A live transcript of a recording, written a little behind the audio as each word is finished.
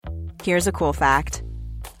Here's a cool fact.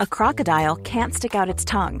 A crocodile can't stick out its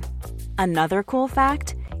tongue. Another cool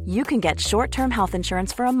fact, you can get short-term health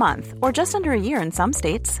insurance for a month or just under a year in some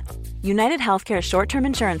states. United Healthcare short-term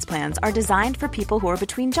insurance plans are designed for people who are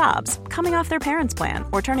between jobs, coming off their parents' plan,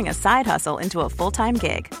 or turning a side hustle into a full-time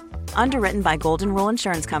gig. Underwritten by Golden Rule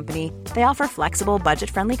Insurance Company, they offer flexible,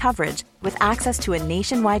 budget-friendly coverage with access to a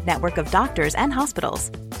nationwide network of doctors and hospitals.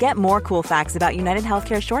 Get more cool facts about United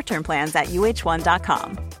Healthcare short-term plans at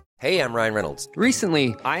uh1.com. Hey, I'm Ryan Reynolds.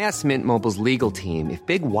 Recently, I asked Mint Mobile's legal team if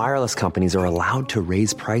big wireless companies are allowed to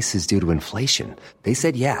raise prices due to inflation. They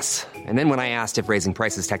said yes. And then when I asked if raising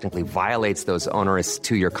prices technically violates those onerous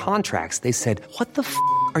two-year contracts, they said, "What the f***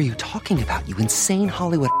 are you talking about, you insane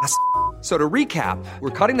Hollywood ass?" So to recap,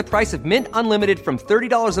 we're cutting the price of Mint Unlimited from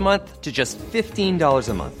 $30 a month to just $15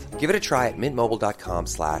 a month. Give it a try at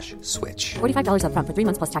mintmobile.com/switch. $45 up front for 3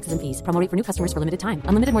 months plus taxes and fees. Promo rate for new customers for limited time.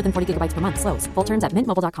 Unlimited more than 40 gigabytes per month. Slows full terms at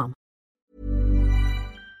mintmobile.com.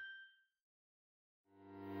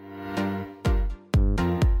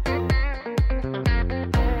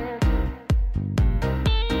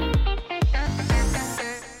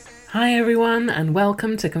 Hi everyone, and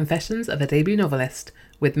welcome to Confessions of a Debut Novelist,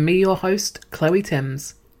 with me, your host, Chloe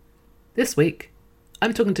Timms. This week,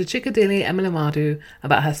 I'm talking to Chịkọdịlị Emelụmadụ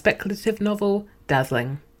about her speculative novel,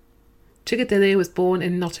 Dazzling. Chịkọdịlị was born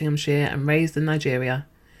in Nottinghamshire and raised in Nigeria.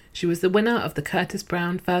 She was the winner of the Curtis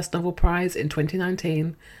Brown First Novel Prize in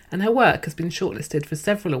 2019, and her work has been shortlisted for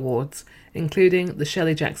several awards, including the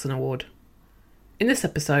Shelley Jackson Award. In this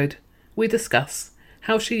episode, we discuss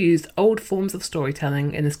how she used old forms of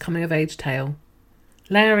storytelling in this coming-of-age tale,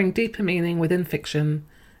 layering deeper meaning within fiction,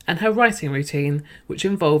 and her writing routine, which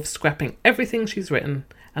involves scrapping everything she's written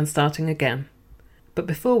and starting again. But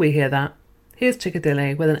before we hear that, here's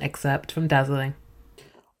Chịkọdịlị with an excerpt from Dazzling.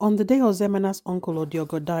 On the day Ozemena's uncle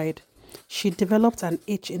Odiogo died, she developed an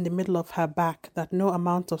itch in the middle of her back that no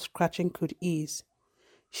amount of scratching could ease.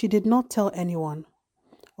 She did not tell anyone.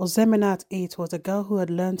 Ozemena at 8 was a girl who had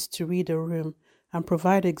learned to read a room and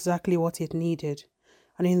provide exactly what it needed.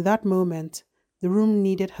 And in that moment, the room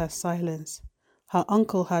needed her silence. Her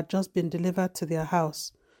uncle had just been delivered to their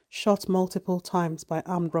house, shot multiple times by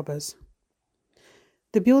armed robbers.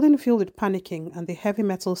 The building filled with panicking and the heavy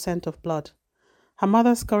metal scent of blood. Her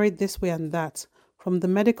mother scurried this way and that, from the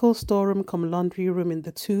medical storeroom cum laundry room in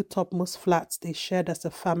the 2 topmost flats they shared as a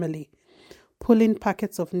family, pulling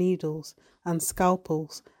packets of needles and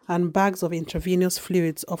scalpels and bags of intravenous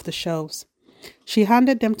fluids off the shelves. She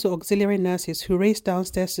handed them to auxiliary nurses who raced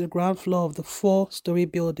downstairs to the ground floor of the 4-story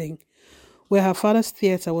building, where her father's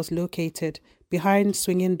theatre was located, behind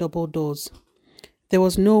swinging double doors. There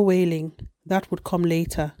was no wailing. That would come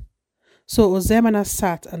later. So Ozemena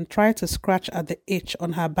sat and tried to scratch at the itch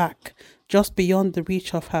on her back, just beyond the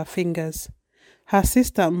reach of her fingers. Her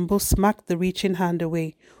sister Mbu smacked the reaching hand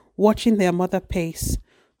away, watching their mother pace,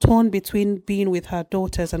 torn between being with her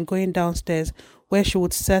daughters and going downstairs, where she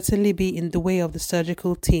would certainly be in the way of the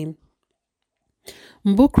surgical team.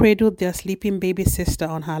 Mbu cradled their sleeping baby sister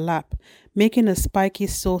on her lap, making a spiky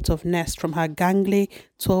sort of nest from her gangly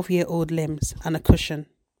 12-year-old limbs and a cushion.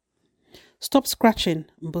 "Stop scratching,"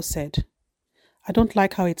 Mbu said. "I don't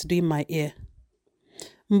like how it's doing my ear."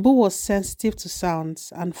 Mbu was sensitive to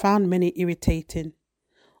sounds and found many irritating.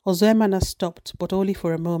 Ozemena stopped, but only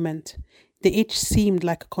for a moment. The itch seemed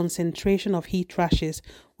like a concentration of heat rashes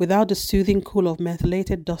without the soothing cool of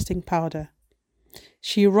methylated dusting powder.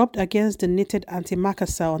 She rubbed against the knitted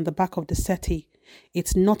antimacassar on the back of the settee,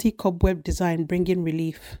 its knotty cobweb design bringing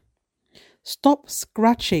relief. "Stop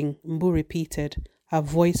scratching," Mbu repeated, her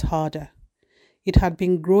voice harder. It had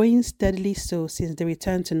been growing steadily so since the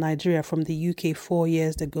return to Nigeria from the UK 4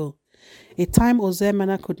 years ago, a time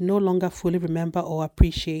Ozemena could no longer fully remember or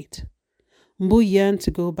appreciate. Mbu yearned to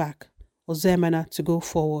go back, Ozemena to go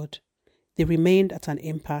forward. They remained at an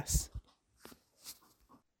impasse.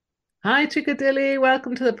 Hi Chịkọdịlị,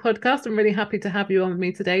 welcome to the podcast. I'm really happy to have you on with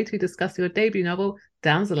me today to discuss your debut novel,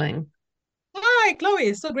 Dazzling. Hi, Chloe.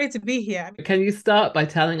 It's so great to be here. Can you start by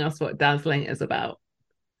telling us what Dazzling is about?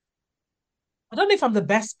 I don't know if I'm the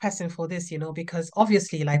best person for this, because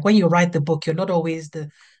obviously, like when you write the book, you're not always the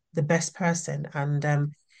best person. And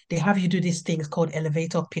they have you do these things called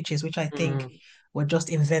elevator pitches, which I think were just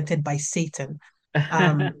invented by Satan.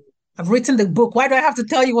 I've written the book. Why do I have to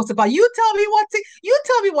tell you what's about? You tell me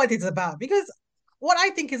what it's about, because what I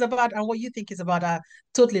think is about and what you think is about are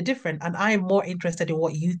totally different. And I am more interested in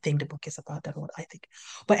what you think the book is about than what I think.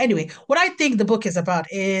 But anyway, what I think the book is about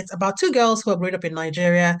 2 girls who are growing up in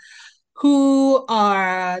Nigeria, who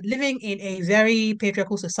are living in a very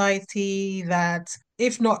patriarchal society that,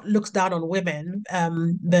 if not looks down on women,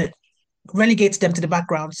 but relegates them to the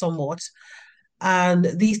background somewhat. And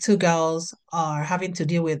these two girls are having to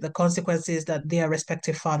deal with the consequences that their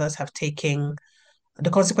respective fathers have taken, the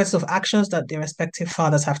consequences of actions that their respective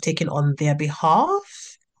fathers have taken on their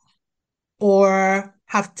behalf or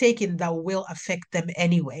have taken that will affect them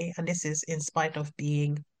anyway. And this is in spite of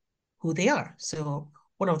being who they are. So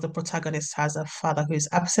one of the protagonists has a father who is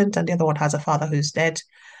absent, and the other one has a father who's dead.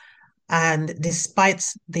 And despite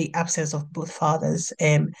the absence of both fathers,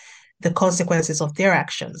 the consequences of their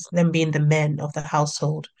actions, them being the men of the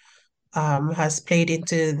household, has played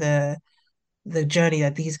into the journey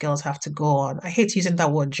that these girls have to go on. I hate using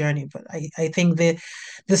that word journey, but I think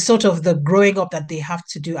the sort of the growing up that they have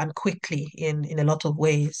to do and quickly in a lot of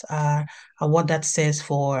ways, and what that says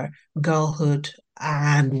for girlhood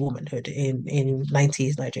and womanhood in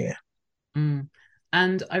 90s Nigeria. Mm.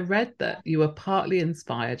 And I read that you were partly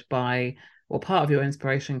inspired by, or part of your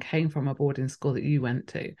inspiration came from a boarding school that you went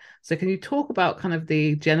to. So can you talk about kind of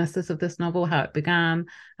the genesis of this novel, how it began,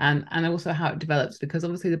 and also how it develops? Because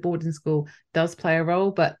obviously the boarding school does play a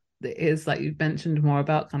role, but it is, like you've mentioned, more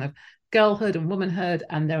about kind of girlhood and womanhood,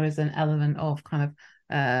 and there is an element of kind of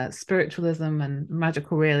spiritualism and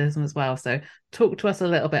magical realism as well. So talk to us a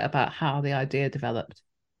little bit about how the idea developed.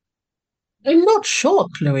 I'm not sure,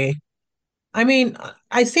 Chloe. I mean,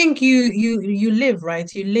 I think you live,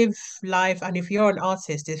 right? You live life, and if you're an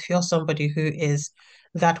artist, if you're somebody who is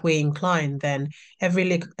that way inclined, then every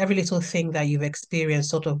little thing that you've experienced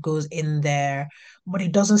sort of goes in there, but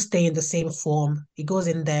it doesn't stay in the same form. It goes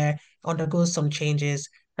in there, undergoes some changes,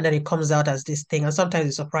 and then it comes out as this thing. And sometimes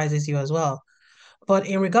it surprises you as well. But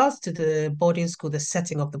in regards to the boarding school, the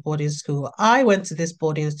setting of the boarding school, I went to this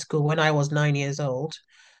boarding school when I was 9 years old.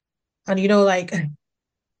 And like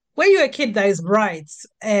when you're a kid that is bright,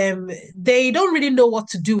 they don't really know what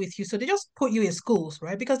to do with you. So they just put you in schools,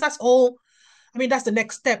 right? Because that's all, I mean, that's the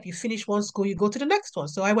next step. You finish one school, you go to the next one.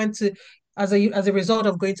 So I went to, as a result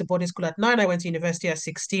of going to boarding school at 9, I went to university at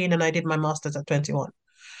 16 and I did my master's at 21.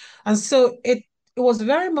 And so it was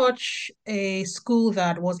very much a school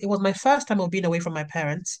it was my first time of being away from my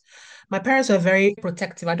parents. My parents were very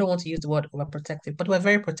protective. I don't want to use the word overprotective, but were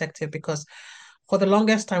very protective because for the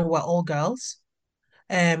longest time we were all girls.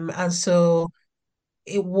 And so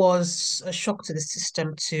it was a shock to the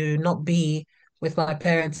system to not be with my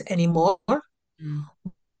parents anymore, Mm.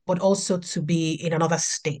 but also to be in another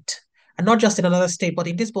state. And not just in another state, but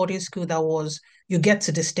in this boarding school that was, you get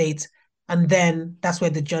to the state, and then that's where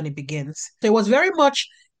the journey begins. So it was very much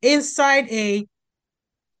inside a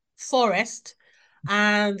forest,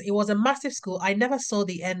 and it was a massive school. I never saw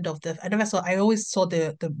the end of the. I always saw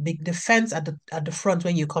the big the fence at the front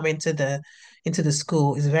when you come into the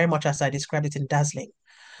school is very much as I described it in Dazzling.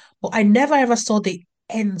 But I never ever saw the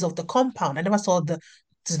ends of the compound. I never saw the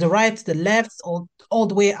to the right, to the left, or all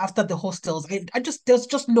the way after the hostels. I just There's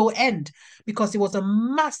just no end because it was a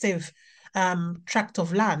massive tract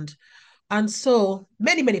of land. And so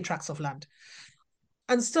many tracts of land.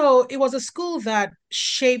 And so it was a school that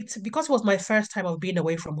shaped, because it was my first time of being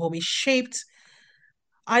away from home, it shaped,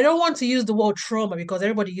 I don't want to use the word trauma because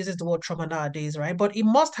everybody uses the word trauma nowadays, right? But it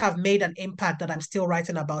must have made an impact that I'm still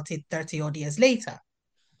writing about it 30 odd years later.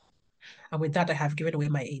 And with that, I have given away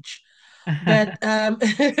my age. But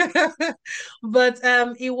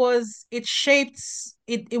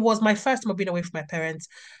it was my first time of being away from my parents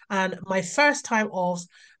and my first time of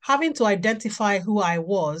having to identify who I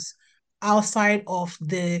was outside of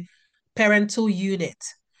the parental unit.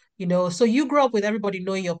 So you grow up with everybody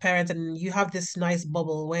knowing your parents, and you have this nice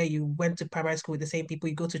bubble where you went to primary school with the same people,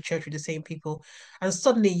 you go to church with the same people, and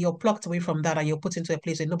suddenly you're plucked away from that and you're put into a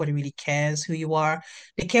place where nobody really cares who you are.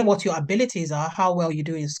 They care what your abilities are, how well you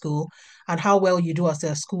do in school, and how well you do as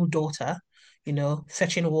a school daughter,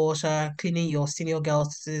 fetching water, cleaning your senior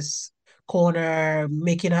girl's corner,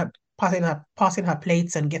 making her passing her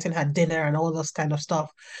plates and getting her dinner and all those kind of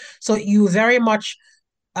stuff. So you very much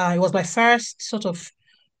it was my first sort of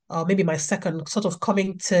maybe my second sort of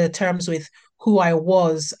coming to terms with who I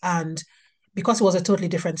was, and because it was a totally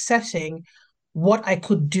different setting, what I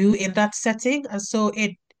could do in that setting. And so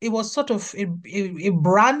it was sort of it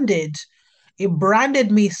branded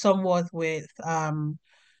me somewhat with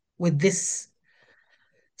this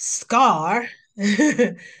scar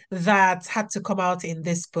that had to come out in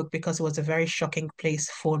this book because it was a very shocking place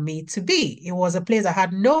for me to be. It was a place I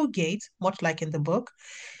had no gate, much like in the book,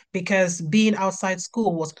 because being outside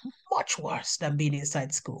school was much worse than being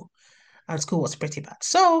inside school, and school was pretty bad.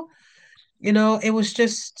 So, it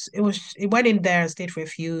went in there and stayed for a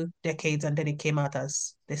few decades, and then it came out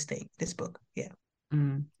as this book. Yeah.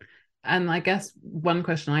 Mm. And I guess one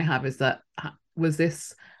question I have is that was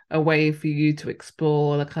this a way for you to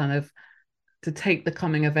explore the kind of to take the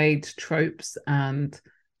coming of age tropes and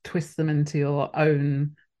twist them into your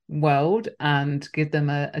own world and give them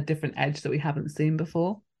a different edge that we haven't seen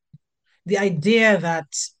before. The idea that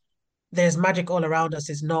there's magic all around us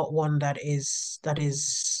is not one that is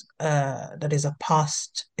a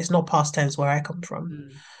past, it's not past tense where I come from.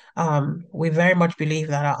 We very much believe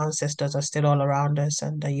that our ancestors are still all around us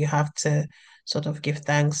and that you have to sort of give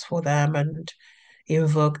thanks for them and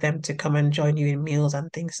invoke them to come and join you in meals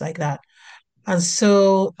and things like that. And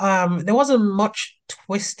so there wasn't much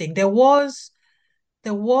twisting. There was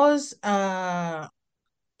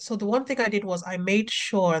so the one thing I did was I made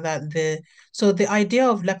sure that the idea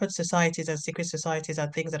of leopard societies and secret societies are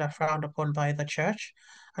things that are frowned upon by the church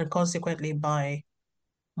and consequently by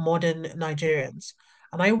modern Nigerians.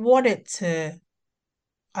 And I wanted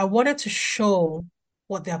to show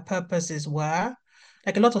what their purposes were.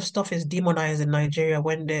 Like a lot of stuff is demonized in Nigeria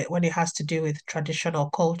when it has to do with traditional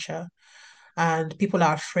culture, and people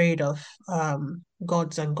are afraid of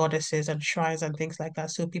gods and goddesses and shrines and things like that.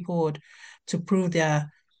 So people would, to prove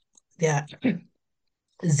their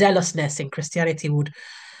zealousness in Christianity, would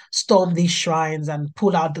storm these shrines and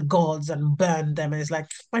pull out the gods and burn them. And it's like,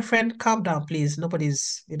 my friend, calm down, please.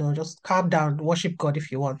 Nobody's, just calm down, worship God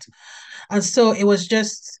if you want. And so it was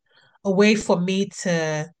just a way for me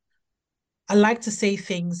to, I like to say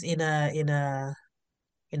things in a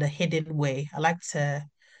hidden way. I like to,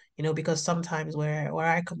 because sometimes where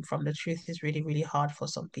I come from, the truth is really, really hard for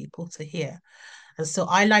some people to hear. And so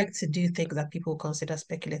I like to do things that people consider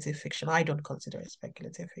speculative fiction. I don't consider it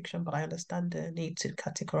speculative fiction, but I understand the need to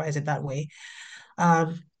categorize it that way.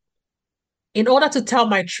 Um, in order to tell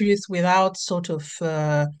my truth without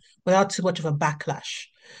too much of a backlash,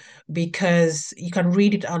 because you can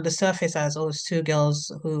read it on the surface as, oh, it's two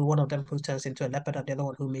girls who one of them who turns into a leopard and the other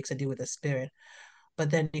one who makes a deal with the spirit. But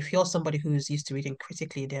then if you're somebody who's used to reading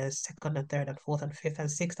critically, there's second and third and fourth and fifth and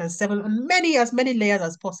sixth and seventh and as many layers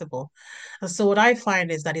as possible. And so what I find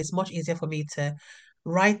is that it's much easier for me to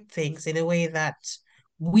write things in a way that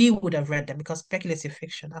we would have read them, because speculative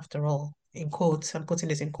fiction, after all, in quotes, I'm putting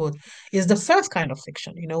this in quotes, is the first kind of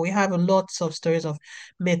fiction. We have a lots of stories of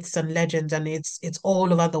myths and legends, and it's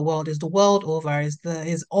all over the world. It's the world over.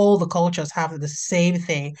 Is all the cultures have the same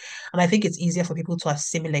thing, and I think it's easier for people to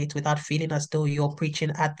assimilate without feeling as though you're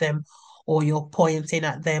preaching at them, or you're pointing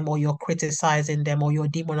at them, or you're criticizing them, or you're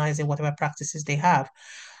demonizing whatever practices they have.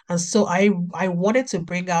 And so I wanted to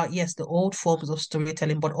bring out, yes, the old forms of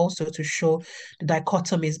storytelling, but also to show the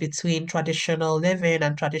dichotomies between traditional living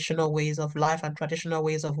and traditional ways of life and traditional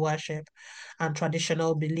ways of worship and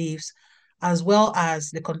traditional beliefs, as well as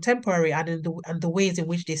the contemporary and the ways in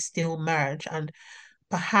which they still merge. And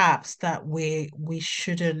perhaps that we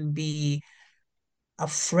shouldn't be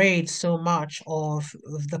afraid so much of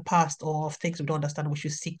the past or of things we don't understand. We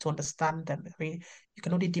should seek to understand them. I mean, you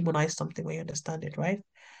can only demonize something when you understand it, right?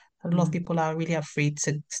 A lot of people are really afraid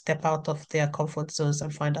to step out of their comfort zones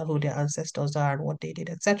and find out who their ancestors are and what they did,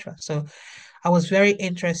 etc. So I was very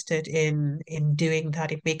interested in doing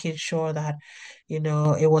that, in making sure that,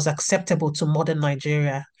 it was acceptable to modern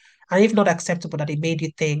Nigeria. And if not acceptable, that it made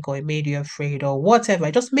you think or it made you afraid or whatever.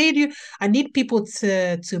 It just made you, I need people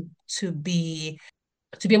to be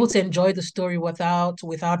able to enjoy the story without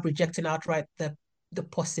rejecting outright the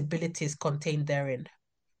possibilities contained therein.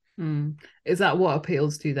 Is that what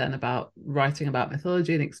appeals to you then about writing about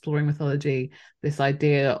mythology and exploring mythology? This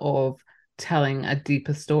idea of telling a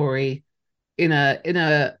deeper story in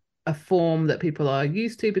a form that people are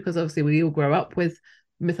used to, because obviously we all grow up with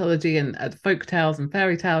mythology and folk tales and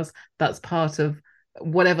fairy tales. That's part of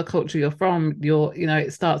whatever culture you're from.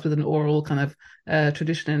 It starts with an oral kind of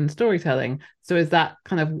tradition in storytelling. So is that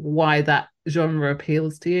kind of why that genre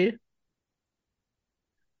appeals to you?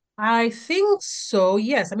 I think so,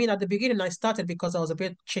 yes. I mean, at the beginning, I started because I was a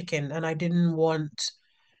bit chicken and I didn't want,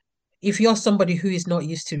 if you're somebody who is not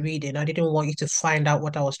used to reading, I didn't want you to find out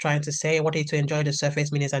what I was trying to say. I wanted you to enjoy the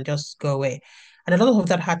surface meanings and just go away. And a lot of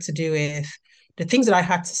that had to do with the things that I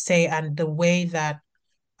had to say and the way that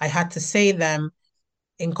I had to say them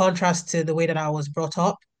in contrast to the way that I was brought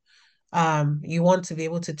up. You want to be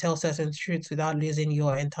able to tell certain truths without losing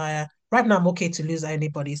your entire. Right now, I'm okay to lose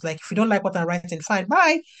anybody. It's like, if you don't like what I'm writing, fine,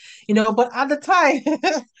 bye. But at the time,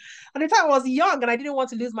 I was young and I didn't want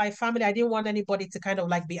to lose my family. I didn't want anybody to kind of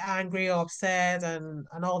like be angry or upset and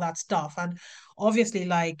all that stuff. And obviously,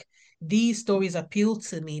 like, these stories appeal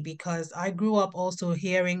to me because I grew up also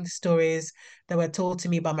hearing stories that were told to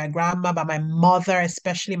me by my grandma, by my mother,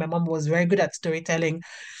 especially. My mom was very good at storytelling.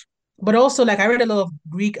 But also, like, I read a lot of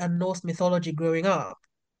Greek and Norse mythology growing up.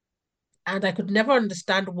 And I could never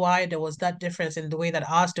understand why there was that difference in the way that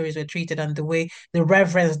our stories were treated and the way the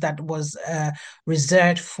reverence that was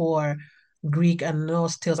reserved for Greek and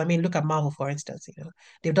Norse tales. I mean, look at Marvel, for instance,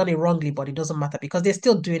 they've done it wrongly, but it doesn't matter because they're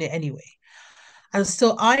still doing it anyway. And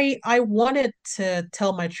so I wanted to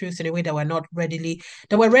tell my truths in a way that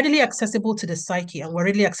were readily accessible to the psyche and were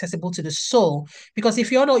readily accessible to the soul. Because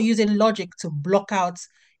if you're not using logic to block out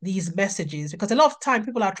these messages, because a lot of time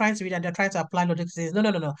people are trying to read and they're trying to apply logic to things. No, no,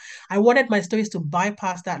 no, no. I wanted my stories to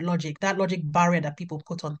bypass that logic barrier that people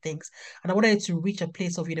put on things. And I wanted it to reach a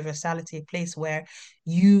place of universality, a place where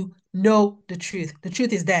you know the truth. The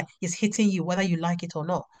truth is there, it's hitting you, whether you like it or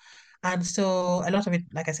not. And so a lot of it,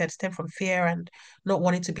 like I said, stemmed from fear and not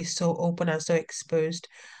wanting to be so open and so exposed.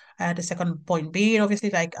 The second point being,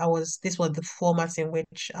 obviously, like this was the format in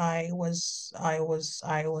which I was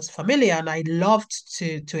familiar, and I loved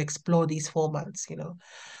to explore these formats.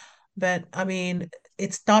 But I mean,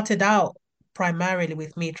 it started out primarily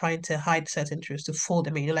with me trying to hide certain truths, to fold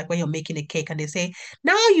them in. Like when you're making a cake and they say,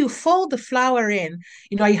 now you fold the flour in,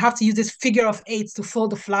 you have to use this figure of eights to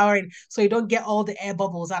fold the flour in so you don't get all the air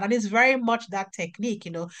bubbles out. And it's very much that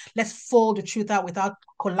technique. Let's fold the truth out without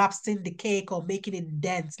collapsing the cake or making it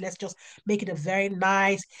dense. Let's just make it a very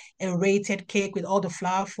nice aerated cake with all the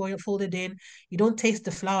flour folded in. You don't taste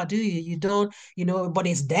the flour, do you? You don't, but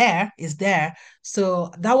it's there.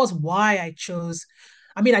 So that was why I chose.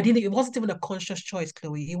 I mean, it wasn't even a conscious choice,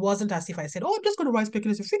 Chloe. It wasn't as if I said, oh, I'm just going to write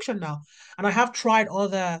speculative fiction now. And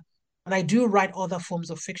and I do write other forms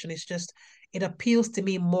of fiction. It's just, it appeals to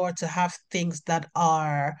me more to have things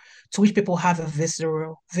to which people have a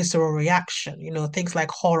visceral reaction, things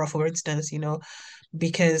like horror, for instance,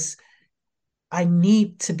 because I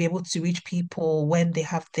need to be able to reach people when they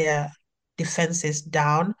have their defenses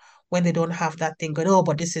down, when they don't have that thing going, oh,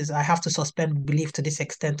 but I have to suspend belief to this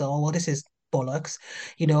extent, or, well, this is bollocks.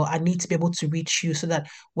 I need to be able to reach you so that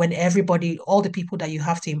when all the people that you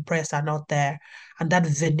have to impress are not there, and that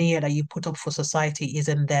veneer that you put up for society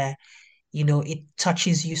isn't there, it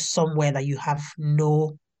touches you somewhere that you have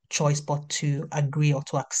no choice but to agree or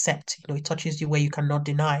to accept. It touches you where you cannot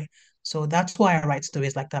deny. So that's why I write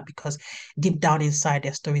stories like that, because deep down inside,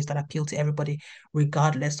 they're stories that appeal to everybody,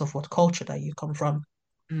 regardless of what culture that you come from.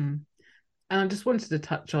 Mm. And I just wanted to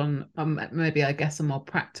touch on maybe, I guess, a more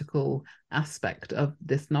practical aspect of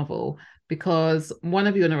this novel, because one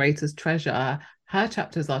of your narrators, Treasure, her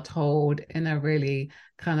chapters are told in a really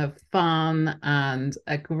kind of fun and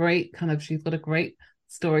a great she's got a great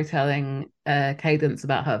storytelling cadence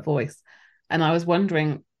about her voice. And I was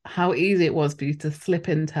wondering how easy it was for you to slip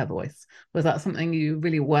into her voice. Was that something you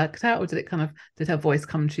really worked out, or did her voice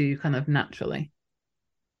come to you kind of naturally?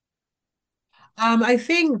 I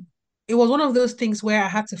think it was one of those things where I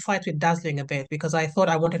had to fight with Dazzling a bit, because I thought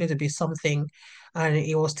I wanted it to be something, and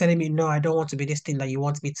it was telling me, no, I don't want to be this thing that you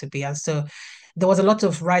want me to be. And so there was a lot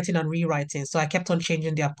of writing and rewriting. So I kept on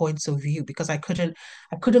changing their points of view because I couldn't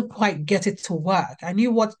quite get it to work. I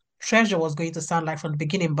knew what Treasure was going to sound like from the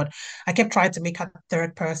beginning, but I kept trying to make her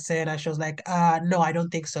third person, and she was like, no, I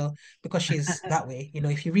don't think so, because she's that way.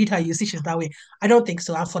 If you read her, you see she's that way. I don't think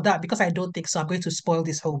so. And for that, because I don't think so, I'm going to spoil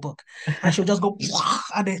this whole book. And she'll just go,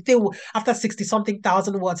 and they still, after 60 something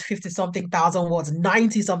thousand words, 50 something thousand words,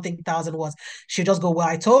 90 something thousand words, she'll just go, well,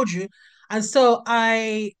 I told you. And so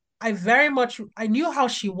I very much, I knew how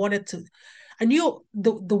she wanted to, I knew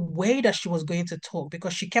the way that she was going to talk,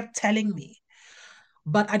 because she kept telling me.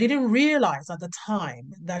 But I didn't realize at the time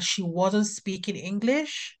that she wasn't speaking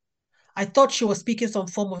English. I thought she was speaking some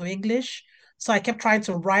form of English. So I kept trying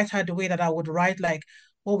to write her the way that I would write, like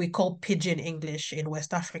what we call pidgin English in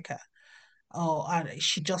West Africa. Oh, and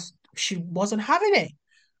she wasn't having it,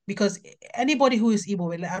 because anybody who is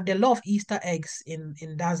Igbo, and there are a lot of Easter eggs in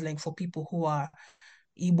Dazzling for people who are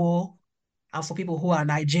Igbo and for people who are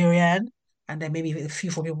Nigerian, and then maybe a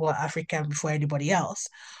few for people who are African before anybody else.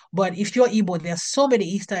 But if you're Igbo, there's so many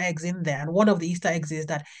Easter eggs in there. And one of the Easter eggs is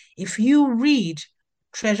that if you read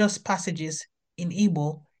Treasure's passages in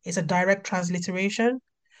Igbo, it's a direct transliteration.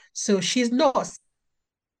 So she's not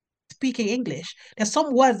speaking English. There's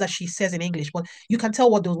some words that she says in English, but you can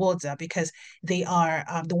tell what those words are, because the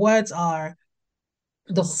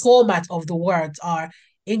format of the words are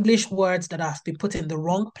English words that have been put in the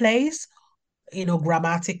wrong place,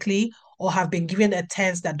 grammatically, or have been given a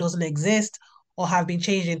tense that doesn't exist, or have been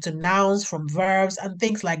changed into nouns from verbs and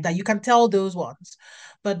things like that. You can tell those ones,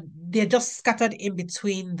 but they're just scattered in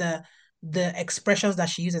between the expressions that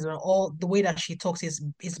she uses, and all the way that she talks is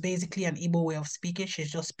basically an Igbo way of speaking.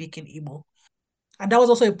 She's just speaking Igbo. And that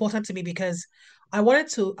was also important to me, because I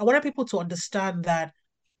wanted people to understand that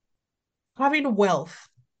having wealth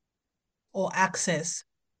or access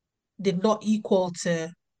did not equal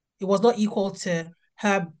to, it was not equal to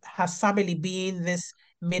her family being this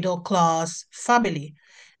middle class family.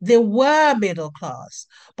 They were middle class,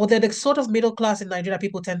 but they're the sort of middle class in Nigeria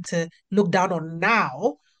people tend to look down on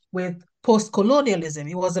now with post-colonialism.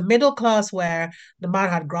 It was a middle class where the man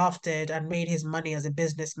had grafted and made his money as a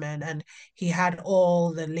businessman, and he had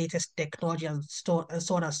all the latest technology and so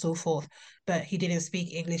on and so forth. But he didn't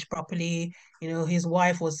speak English properly. His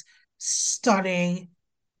wife was stunning,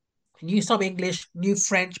 knew some English, knew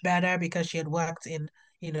French better because she had worked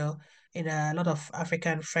you know, in a lot of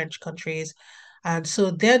African French countries. And so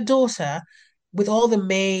their daughter, with all the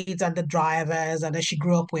maids and the drivers and that she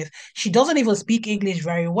grew up with, she doesn't even speak English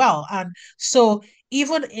very well. And so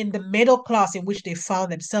even in the middle class in which they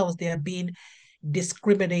found themselves, they are being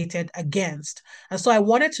discriminated against. And so I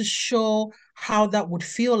wanted to show how that would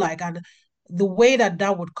feel like. And the way that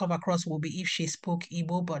that would come across will be if she spoke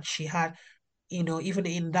Igbo, but she had, even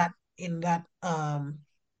in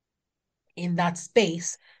that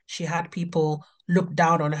space, she had people look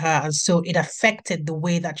down on her, and so it affected the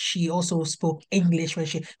way that she also spoke English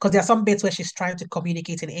because there are some bits where she's trying to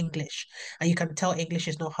communicate in English, and you can tell English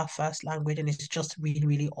is not her first language, and it's just really,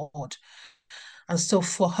 really odd. And so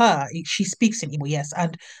for her, she speaks in Igbo, yes,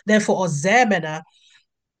 and then for Ozemena,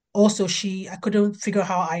 also I couldn't figure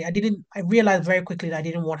how I realized very quickly that I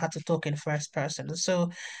didn't want her to talk in first person. And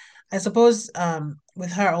so I suppose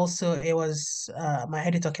with her also it was my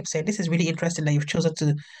editor kept saying this is really interesting that you've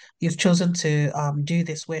chosen to do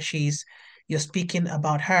this where you're speaking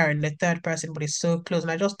about her in the third person, but it's so close.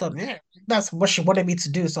 And I just thought, yeah, that's what she wanted me to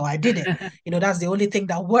do, so I did it. That's the only thing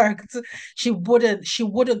that worked. She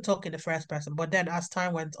wouldn't talk in the first person, but then as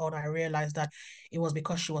time went on, I realized that it was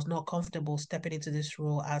because she was not comfortable stepping into this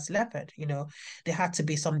role as leopard. There had to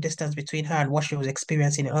be some distance between her and what she was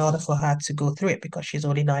experiencing in order for her to go through it, because she's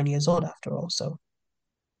only 9 years old after all. So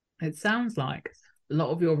it sounds like a lot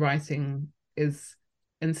of your writing is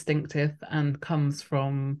instinctive and comes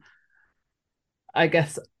from, I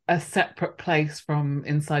guess, a separate place from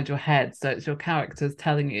inside your head. So it's your characters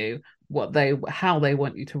telling you how they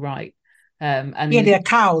want you to write. And yeah, they're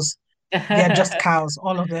cows. They're just cows,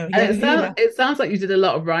 all of them. And Yeah, it sounds like you did a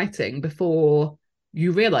lot of writing before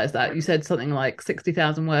you realized that. You said something like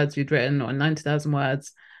 60,000 words you'd written, or 90,000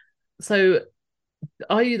 words. So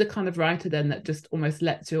are you the kind of writer then that just almost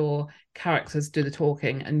lets your characters do the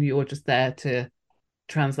talking and you're just there to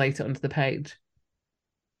translate it onto the page?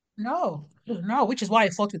 No, which is why I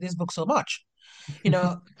fought with this book so much.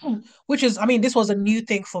 Which is, I mean, this was a new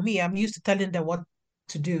thing for me. I'm used to telling them what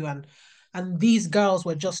to do, and these girls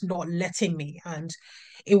were just not letting me. And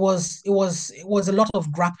it was a lot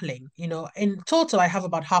of grappling. In total, I have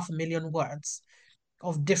about 500,000 words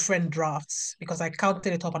of different drafts because I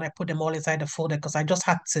counted it up and I put them all inside the folder because I just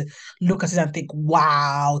had to look at it and think,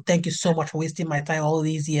 wow, thank you so much for wasting my time all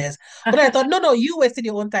these years. But I thought, no, you wasted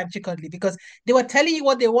your own time, Chịkọdịlị, because they were telling you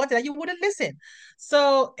what they wanted and you wouldn't listen.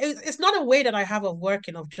 So it's not a way that I have of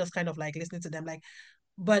working, of just kind of like listening to them.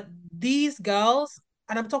 But these girls,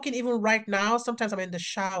 and I'm talking even right now, sometimes I'm in the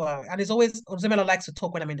shower, and it's always, Ozemela likes to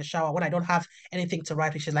talk when I'm in the shower, when I don't have anything to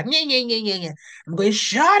write, she's like, yeah, yeah, yeah, yeah, yeah. I'm going,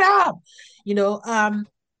 shut up.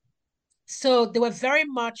 So they were very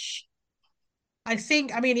much, I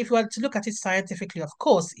think, I mean, if you were to look at it scientifically, of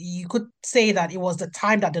course, you could say that it was the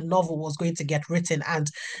time that the novel was going to get written and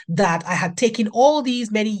that I had taken all these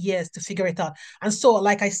many years to figure it out. And so,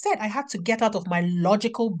 like I said, I had to get out of my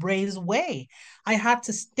logical brain's way. I had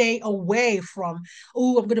to stay away from,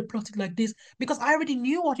 oh, I'm going to plot it like this, because I already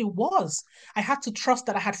knew what it was. I had to trust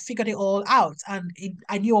that I had figured it all out and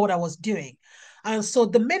I knew what I was doing. And so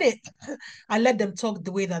the minute I let them talk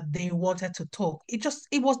the way that they wanted to talk, it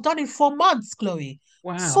was done in 4 months, Chloe.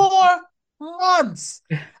 Wow. 4 months.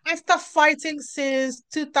 After fighting since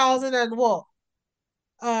 2000 and what?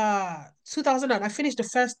 2000 I finished the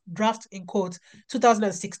first draft in quotes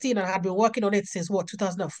 2016, and I had been working on it since what,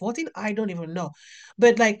 2014? I don't even know.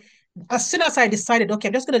 But like, as soon as I decided, okay,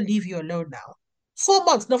 I'm just gonna leave you alone now. 4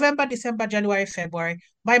 months, November, December, January, February.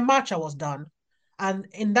 By March, I was done. And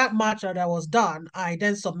in that March that I was done, I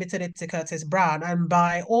then submitted it to Curtis Brown. And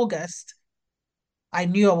by August, I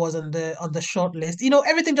knew I was on the short list.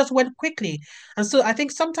 Everything just went quickly. And so I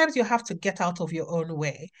think sometimes you have to get out of your own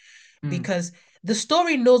way, because the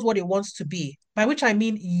story knows what it wants to be, by which I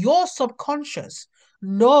mean your subconscious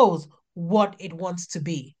knows what it wants to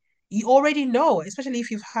be. You already know, especially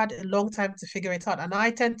if you've had a long time to figure it out. And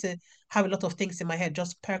I tend to have a lot of things in my head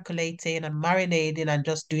just percolating and marinating and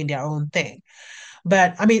just doing their own thing.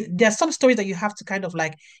 But I mean, there are some stories that you have to kind of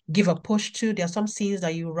like give a push to. There are some scenes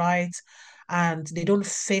that you write, and they don't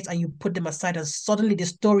fit, and you put them aside, and suddenly the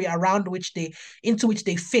story into which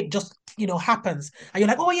they fit just, happens. And you're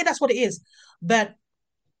like, oh yeah, that's what it is. But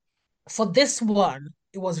for this one,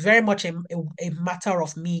 it was very much a matter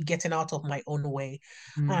of me getting out of my own way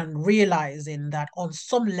and realizing that on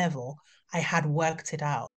some level, I had worked it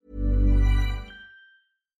out.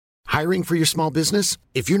 Hiring for your small business?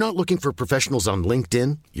 If you're not looking for professionals on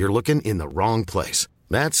LinkedIn, you're looking in the wrong place.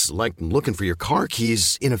 That's like looking for your car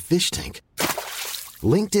keys in a fish tank.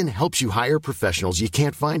 LinkedIn helps you hire professionals you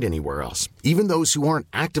can't find anywhere else, even those who aren't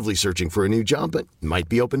actively searching for a new job but might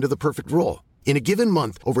be open to the perfect role. In a given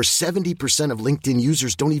month, over 70% of LinkedIn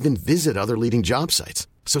users don't even visit other leading job sites.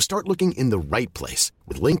 So start looking in the right place.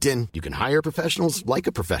 With LinkedIn, you can hire professionals like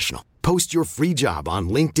a professional. Post your free job on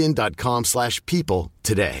linkedin.com/people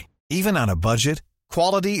today. Even on a budget,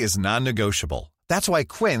 quality is non-negotiable. That's why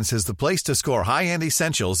Quince is the place to score high-end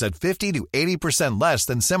essentials at 50 to 80% less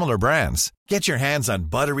than similar brands. Get your hands on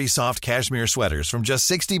buttery soft cashmere sweaters from just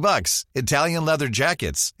 $60, Italian leather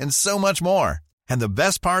jackets, and so much more. And the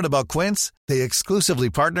best part about Quince, they exclusively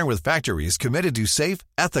partner with factories committed to safe,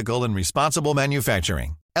 ethical, and responsible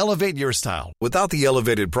manufacturing. Elevate your style without the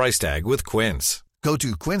elevated price tag with Quince. Go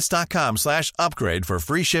to quince.com/upgrade for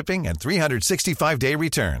free shipping and 365-day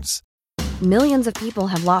returns. Millions of people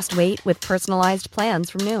have lost weight with personalized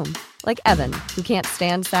plans from Noom. Like Evan, who can't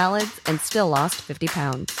stand salads and still lost 50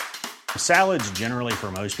 pounds. Salads generally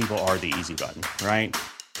for most people are the easy button, right?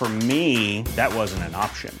 For me, that wasn't an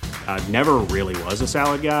option. I never really was a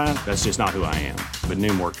salad guy. That's just not who I am. But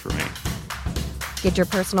Noom worked for me. Get your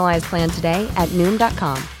personalized plan today at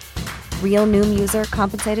Noom.com. Real Noom user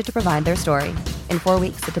compensated to provide their story. In 4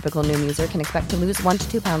 weeks, the typical Noom user can expect to lose 1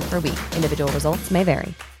 to 2 pounds per week. Individual results may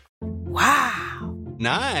vary. Wow.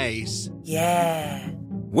 Nice. Yeah.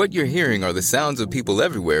 What you're hearing are the sounds of people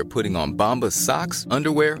everywhere putting on Bombas socks,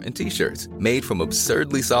 underwear, and T-shirts made from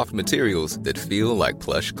absurdly soft materials that feel like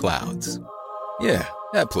plush clouds. Yeah,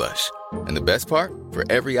 that plush. And the best part? For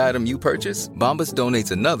every item you purchase, Bombas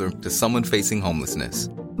donates another to someone facing homelessness.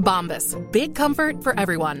 Bombas. Big comfort for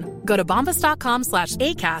everyone. Go to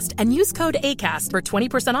bombas.com/ACAST and use code ACAST for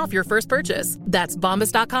 20% off your first purchase. That's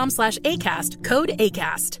bombas.com/ACAST. Code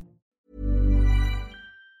ACAST.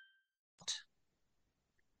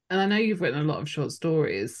 And I know you've written a lot of short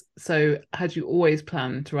stories. So had you always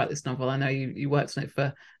planned to write this novel? I know you worked on it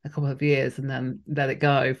for a couple of years and then let it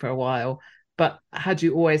go for a while. But had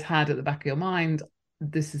you always had at the back of your mind,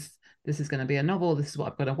 this is going to be a novel, this is what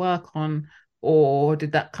I'm going to work on? Or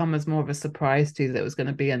did that come as more of a surprise to you that it was going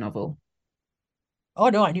to be a novel? Oh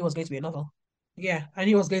no, I knew it was going to be a novel. Yeah, I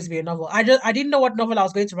knew it was going to be a novel. I didn't know what novel I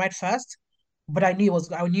was going to write first, but I knew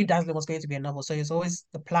Dazzling was going to be a novel. So it's always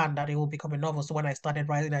the plan that it will become a novel. So when I started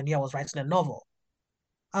writing, I knew I was writing a novel.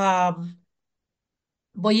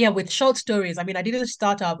 But yeah, with short stories, I mean, I didn't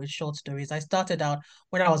start out with short stories. I started out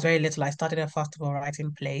when I was very little. I started first of all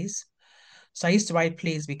writing plays. So I used to write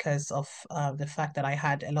plays because of the fact that I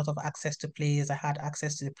had a lot of access to plays. I had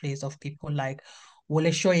access to the plays of people like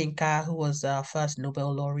Wole Soyinka, who was the first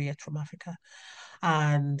Nobel laureate from Africa,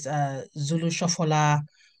 and Zulu Shofola,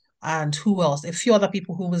 and who else? A few other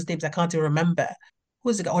people whose names I can't even remember.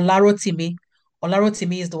 Who's it? Olarotimi.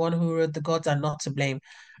 Olarotimi is the one who wrote The Gods Are Not to Blame.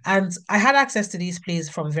 And I had access to these plays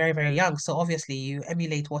from very, very young. So obviously you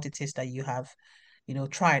emulate what it is that you have,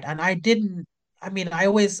 tried. And I didn't, I mean, I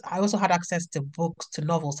also had access to books, to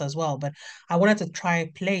novels as well, but I wanted to try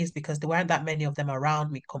plays because there weren't that many of them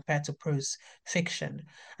around me compared to prose fiction.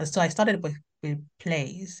 And so I started with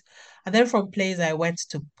plays. And then from plays, I went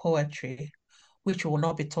to poetry, which we will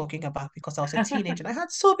not be talking about because I was a teenager and I had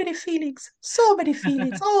so many feelings,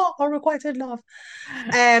 oh, unrequited love.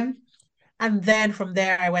 And then from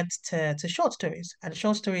there, I went to short stories. And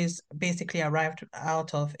short stories basically arrived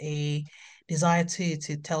out of a desire to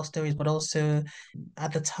tell stories, but also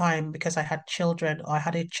at the time, because I had children, or I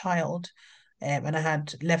had a child, and I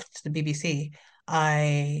had left the BBC.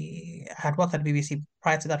 I had worked at the BBC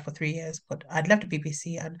prior to that for 3 years, but I'd left the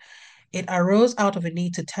BBC, and it arose out of a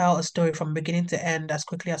need to tell a story from beginning to end as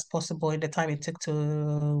quickly as possible in the time it took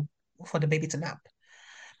for the baby to nap.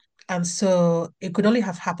 And so it could only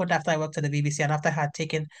have happened after I worked at the BBC and after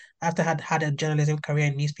I had a journalism career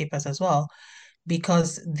in newspapers as well,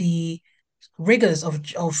 because the rigors of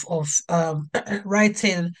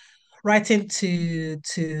writing to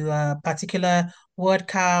a particular word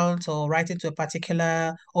count, or writing to a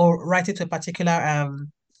particular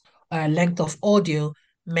length of audio,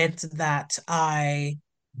 meant that I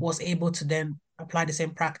was able to then apply the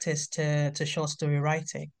same practice to short story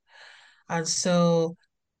writing. And so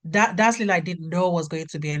Dazzling I didn't know was going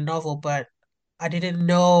to be a novel, but I didn't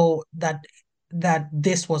know that that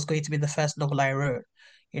this was going to be the first novel I wrote.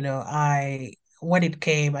 When it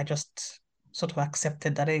came, I just sort of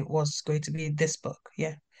accepted that it was going to be this book.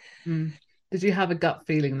 Yeah. Mm. Did you have a gut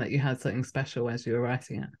feeling that you had something special as you were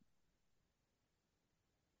writing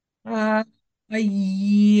it?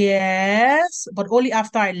 Yes, but only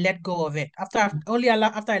after I let go of it. After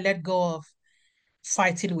I let go of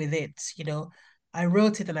fighting with it, I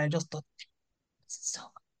wrote it and I just thought, so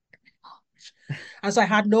and so I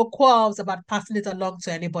had no qualms about passing it along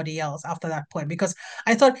to anybody else after that point because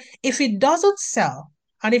I thought if it doesn't sell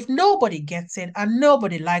and if nobody gets it and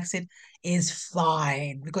nobody likes it, is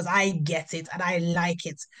fine because I get it and I like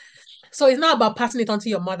it. So it's not about passing it on to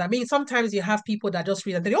your mother. I mean, sometimes you have people that just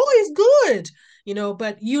read and think, oh, it's good,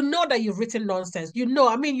 but you know that you've written nonsense.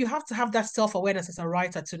 I mean, you have to have that self-awareness as a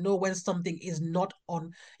writer to know when something is not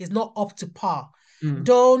up to par.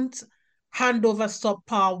 Don't hand over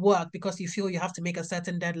subpar work because you feel you have to make a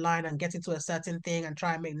certain deadline and get into a certain thing and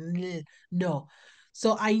try and make no.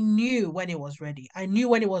 So I knew when it was ready. I knew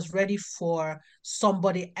when it was ready for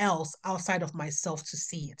somebody else outside of myself to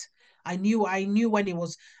see it. I knew when it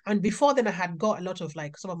was, and before then I had got a lot of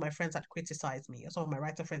some of my friends had criticized me. Some of my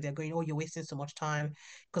writer friends, they're going, oh, you're wasting so much time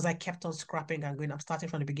because I kept on scrapping and going, I'm starting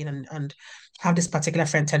from the beginning and have this particular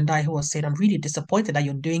friend Tendai who was saying, I'm really disappointed that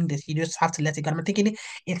you're doing this. You just have to let it go. I'm thinking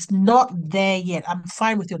it's not there yet. I'm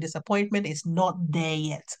fine with your disappointment. It's not there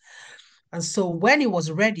yet. And so when it was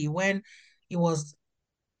ready, when it was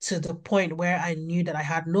to the point where I knew that I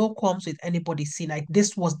had no qualms with anybody seeing like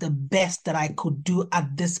this was the best that I could do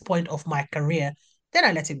at this point of my career, then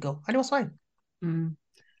I let it go and it was fine.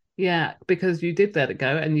 Yeah, because you did let it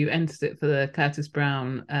go and you entered it for the Curtis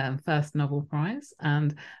Brown First Novel Prize.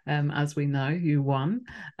 And as we know, you won.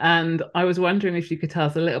 And I was wondering if you could tell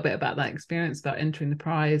us a little bit about that experience, about entering the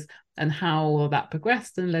prize and how that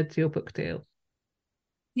progressed and led to your book deal.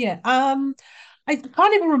 Yeah. I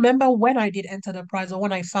can't even remember when I did enter the prize or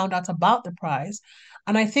when I found out about the prize.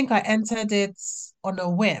 And I think I entered it on a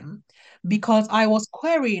whim because I was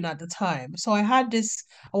querying at the time. So I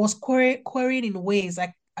was querying in ways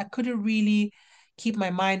I couldn't really keep my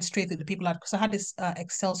mind straight with the people because I had this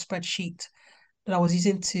Excel spreadsheet that I was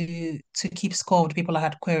using to keep score of the people I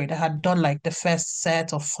had queried. I had done like the first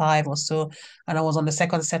set of 5 or so, and I was on the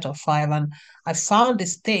second set of 5. And I found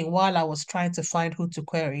this thing while I was trying to find who to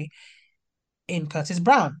query in Curtis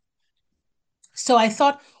Brown. So I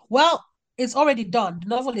thought, well, it's already done. The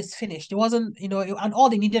novel is finished. It wasn't, and all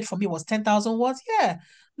they needed from me was 10,000 words. Yeah,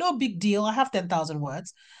 no big deal. I have 10,000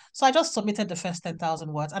 words. So I just submitted the first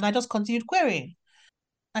 10,000 words and I just continued querying.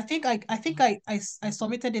 I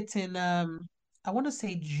submitted it in I want to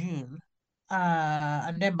say June.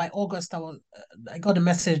 And then by August I got a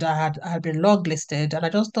message that I had been longlisted and I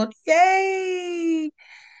just thought, yay!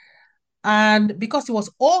 And because it was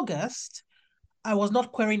August, I was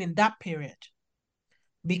not querying in that period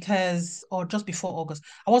or just before August.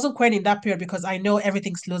 I wasn't querying in that period because I know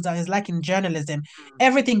everything slows down. It's like in journalism,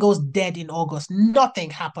 everything goes dead in August. Nothing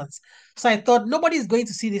happens. So I thought nobody's going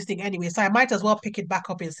to see this thing anyway. So I might as well pick it back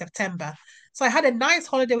up in September. So I had a nice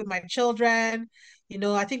holiday with my children.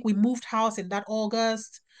 I think we moved house in that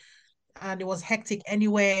August and it was hectic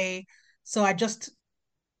anyway. So I just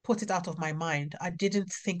put it out of my mind. I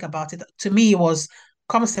didn't think about it. To me, it was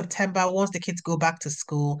come September, once the kids go back to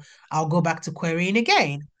school, I'll go back to querying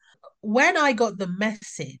again. When I got the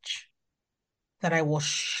message that I was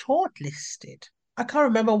shortlisted, I can't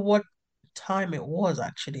remember what time it was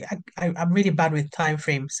actually. I'm really bad with time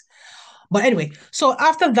frames. But anyway, so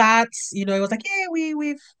after that, it was like,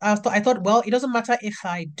 yeah, I thought, well, it doesn't matter if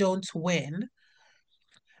I don't win,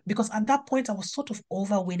 because at that point I was sort of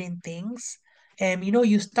over winning things.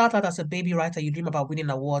 You start out as a baby writer, you dream about winning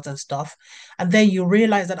awards and stuff, and then you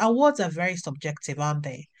realize that awards are very subjective, aren't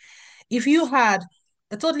they? If you had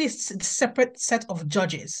a totally separate set of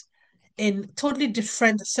judges in totally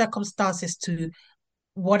different circumstances to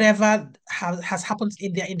whatever has happened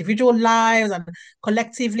in their individual lives and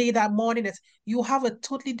collectively that morning, you have a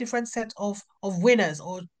totally different set of winners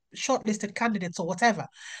or shortlisted candidates or whatever.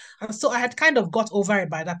 And so I had kind of got over it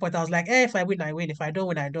by that point. I was like, if I win, I win. If I don't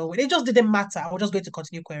win, I don't win. It just didn't matter. I was just going to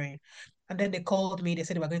continue querying. And then they called me. They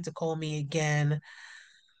said they were going to call me again.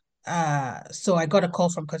 So I got a call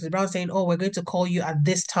from Curtis Brown saying, oh, we're going to call you at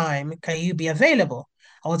this time. Can you be available?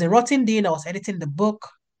 I was in Rottingdean. I was editing the book.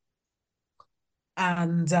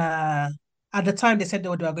 And at the time they said they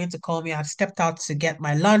were going to call me, I had stepped out to get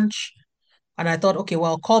my lunch. And I thought, okay,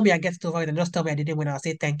 well, call me, I get it over and just tell me I didn't win. I'll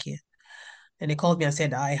say thank you. And they called me and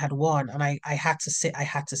said I had won, and I had to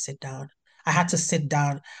sit down. I had to sit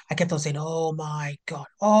down. I kept on saying, "Oh my God,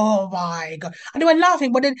 oh my God." And they were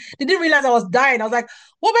laughing, but then they didn't realize I was dying. I was like,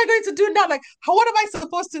 what am I going to do now? Like, what am I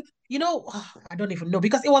supposed to, I don't even know,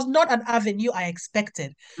 because it was not an avenue I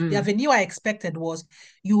expected. The avenue I expected was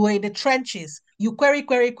you were in the trenches, you query,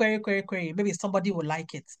 query, query, query, query. Maybe somebody will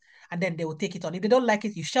like it and then they will take it on. If they don't like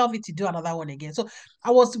it, you shelve it to do another one again. So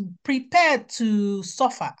I was prepared to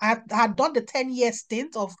suffer. I had done the 10-year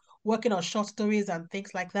stint of working on short stories and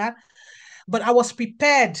things like that. But I was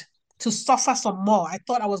prepared to suffer some more. I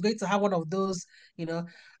thought I was going to have one of those, you know.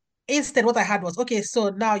 Instead, what I had was, okay, so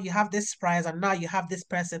now you have this prize and now you have this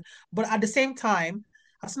person. But at the same time,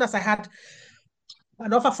 as soon as I had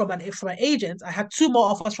an offer from an agent, I had two more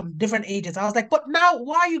offers from different agents. I was like, but now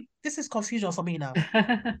why are you, this is confusion for me now.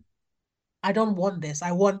 I don't want this.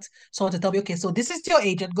 I want someone to tell me, okay, so this is your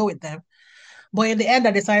agent, go with them. But in the end,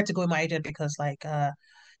 I decided to go with my agent because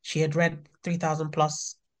she had read 3,000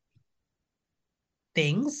 plus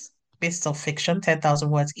things based on fiction, 10,000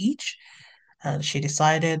 words each. And she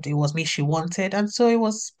decided it was me she wanted. And so it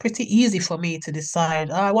was pretty easy for me to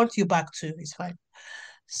decide, I want you back too. It's fine.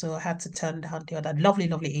 So I had to turn down the other lovely,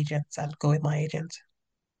 lovely agents and go with my agent.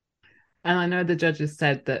 And I know the judges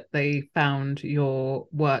said that they found your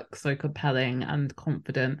work so compelling and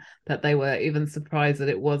confident that they were even surprised that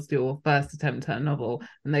it was your first attempt at a novel,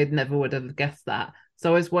 and they'd never would have guessed that.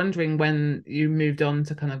 So I was wondering, when you moved on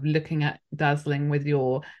to kind of looking at Dazzling with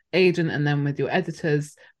your agent and then with your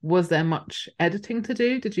editors, was there much editing to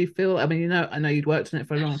do? Did you feel, I mean, I know you'd worked on it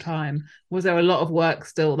for a long time. Was there a lot of work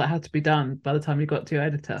still that had to be done by the time you got to your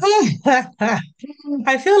editor?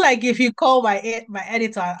 I feel like if you call my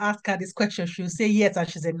editor and ask her this question, she'll say yes, and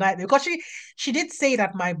she's a nightmare. Because she did say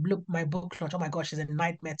that my book launch, oh my gosh, she's a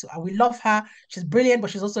nightmare too. And we love her. She's brilliant, but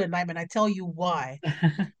she's also a nightmare. And I tell you why.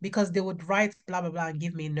 Because they would write blah, blah, blah and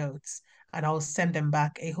give me notes. And I'll send them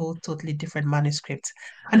back a whole totally different manuscript.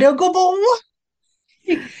 And they'll go, but what?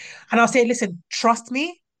 And I'll say, listen, trust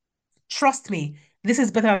me. This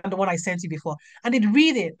is better than the one I sent you before. And they'd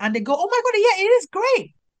read it and they go, oh my God, yeah, it is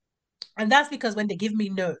great. And that's because when they give me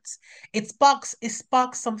notes, it sparks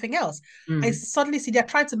something else. I suddenly see they're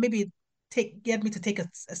trying to maybe get me to take a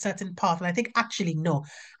certain path. And I think, actually, no,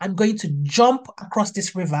 I'm going to jump across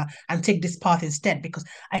this river and take this path instead, because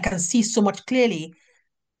I can see so much clearly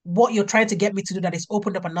what you're trying to get me to do, that is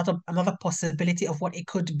opened up another possibility of what it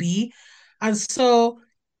could be. And so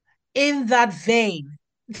in that vein,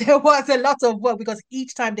 there was a lot of work because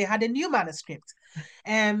each time they had a new manuscript.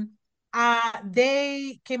 And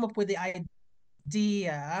they came up with the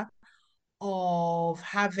idea of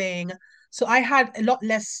having, so I had a lot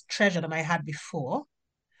less treasure than I had before.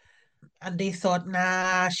 And they thought,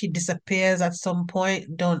 nah, she disappears at some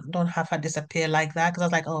point. Don't have her disappear like that. Because I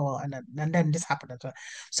was like, oh, and then this happened as well.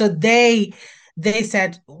 So they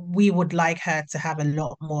said we would like her to have a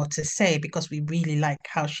lot more to say because we really like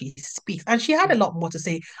how she speaks. And she had a lot more to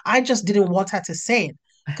say. I just didn't want her to say it.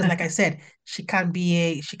 Because like I said, she can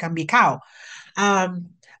be a cow.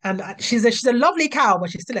 And she's a lovely cow,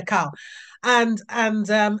 but she's still a cow. And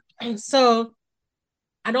so,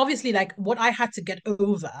 and obviously, like, what I had to get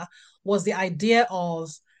over was the idea of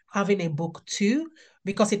having a book two,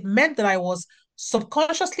 because it meant that I was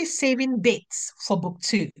subconsciously saving bits for book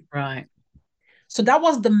two. Right. So that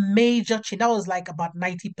was the major change. That was like about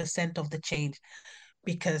 90% of the change,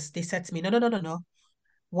 because they said to me, no.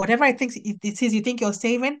 Whatever I think it is you think you're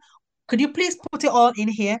saving, could you please put it all in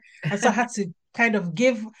here? And so I had to kind of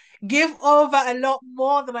give over a lot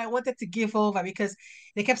more than I wanted to give over, because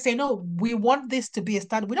they kept saying, no, we want this to be a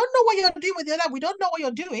standard. We don't know what you're doing with your lab. We don't know what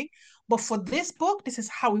you're doing. But for this book, this is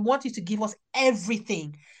how we want you to give us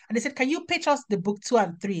everything. And they said, can you pitch us the book 2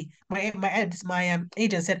 and 3? My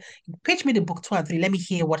agent said, pitch me the book 2 and 3. Let me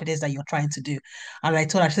hear what it is that you're trying to do. And I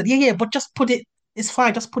told her, she said, yeah, but just put it, it's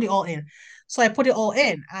fine. Just put it all in. So I put it all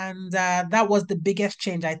in. And that was the biggest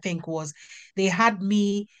change, I think, was they had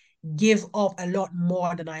me give up a lot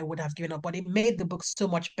more than I would have given up. But it made the book so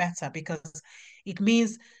much better, because it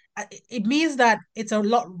means that it's a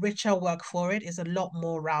lot richer work for it. It's a lot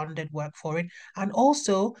more rounded work for it. And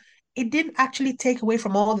also, it didn't actually take away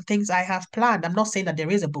from all the things I have planned. I'm not saying that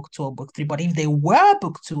there is a book 2 or book 3, but if there were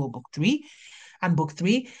book 2 or book 3 and book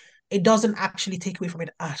 3, it doesn't actually take away from it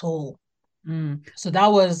at all. So that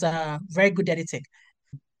was very good editing.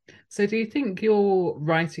 So do you think your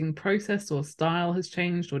writing process or style has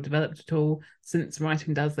changed or developed at all since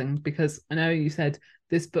writing Dazzling? Because I know you said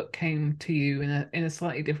this book came to you in a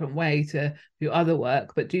slightly different way to your other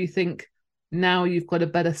work, but do you think now you've got a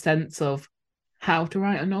better sense of how to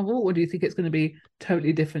write a novel, or do you think it's going to be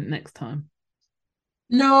totally different next time?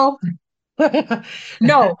 No,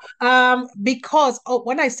 No, because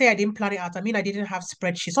when I say I didn't plan it out, I mean I didn't have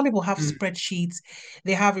spreadsheets. Some people have spreadsheets.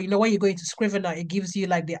 They have, when you go into Scrivener, it gives you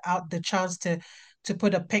like the chance to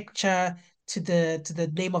put a picture to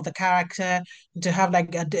the name of the character, to have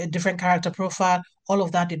like a different character profile. All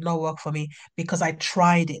of that did not work for me because I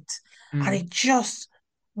tried it, and it just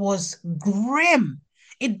was grim.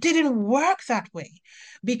 It didn't work that way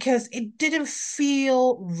because it didn't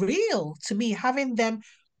feel real to me having them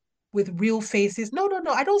with real faces. No, no,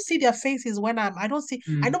 no. I don't see their faces I don't see,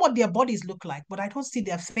 I know what their bodies look like, but I don't see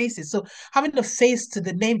their faces. So having the face to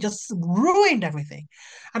the name just ruined everything.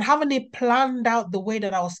 And having it planned out the way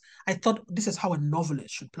that I thought this is how a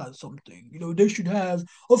novelist should plan something. They should have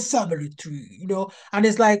a family tree, and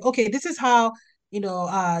it's like, okay, this is how,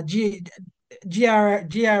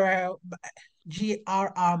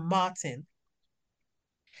 G.R.R. Martin,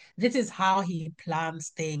 this is how he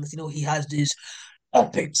plans things. He has this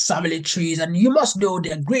epic family trees, and you must know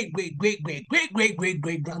their great, great, great, great, great, great, great,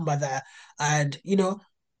 great grandmother. And,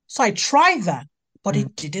 so I tried that, but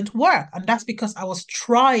it didn't work. And that's because I was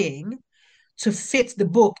trying to fit the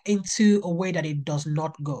book into a way that it does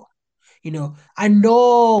not go. I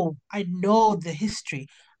know the history.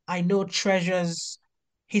 I know Treasure's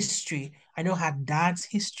history. I know her dad's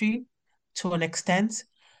history to an extent.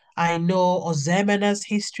 I know Ozemena's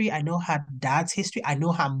history. I know her dad's history. I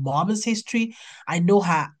know her mom's history. I know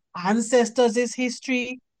her ancestors'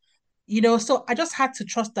 history. So I just had to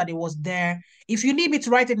trust that it was there. If you need me to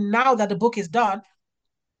write it now that the book is done,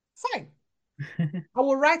 fine. I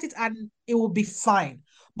will write it and it will be fine.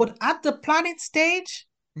 But at the planning stage,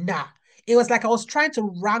 nah. It was like I was trying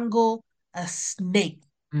to wrangle a snake,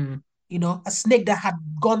 a snake that had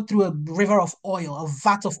gone through a river of oil, a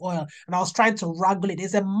vat of oil, and I was trying to wrangle it.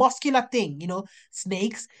 It's a muscular thing,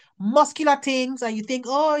 snakes, muscular things, and you think,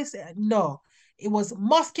 oh, no. It was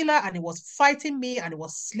muscular and it was fighting me and it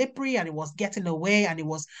was slippery and it was getting away and it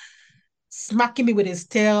was smacking me with his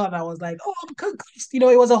tail, and I was like, oh,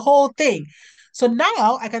 it was a whole thing. So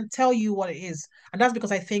now I can tell you what it is. And that's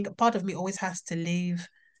because I think part of me always has to leave,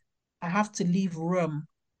 I have to leave room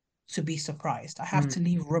to be surprised. I have to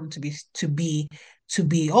leave room to be,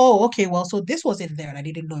 oh, okay, well, so this was in there and I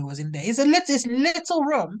didn't know it was in there. It's little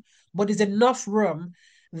room, but it's enough room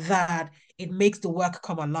that it makes the work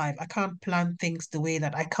come alive. I can't plan things the way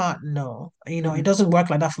that I can't know. It doesn't work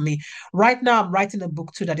like that for me. Right now, I'm writing a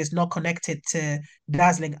book too that is not connected to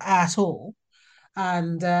Dazzling at all.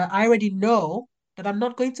 And I already know that I'm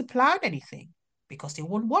not going to plan anything because it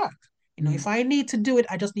won't work. If I need to do it,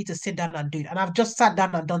 I just need to sit down and do it. And I've just sat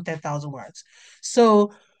down and done 10,000 words.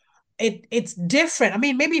 So it's different. I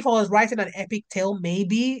mean, maybe if I was writing an epic tale,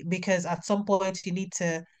 maybe, because at some point you need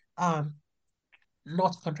to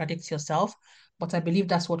not contradict yourself. But I believe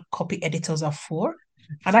that's what copy editors are for.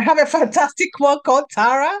 And I have a fantastic one called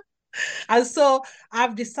Tara. And so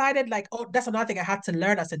I've decided, like, oh, that's another thing I had to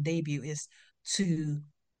learn as a debut is to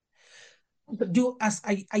do as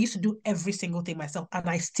I used to do every single thing myself, and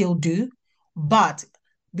I still do. But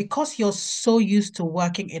because you're so used to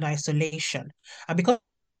working in isolation, and because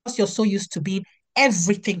you're so used to being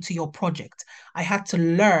everything to your project, I had to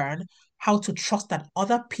learn how to trust that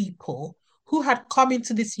other people who had come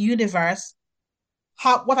into this universe,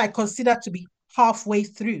 what I consider to be halfway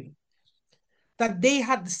through, that they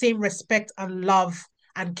had the same respect and love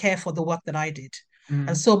and care for the work that I did.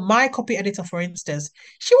 And so my copy editor, for instance,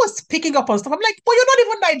 she was picking up on stuff. I'm like, but you're not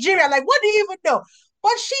even Nigerian. Like, what do you even know?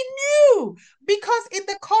 But she knew, because in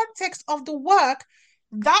the context of the work,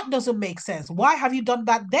 that doesn't make sense. Why have you done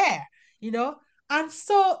that there? And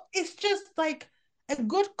so it's just like a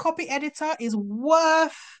good copy editor is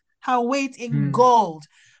worth her weight in gold,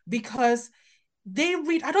 because they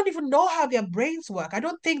read, I don't even know how their brains work. I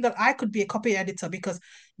don't think that I could be a copy editor because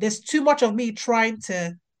there's too much of me trying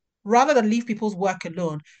to, rather than leave people's work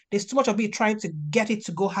alone, there's too much of me trying to get it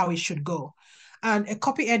to go how it should go. And a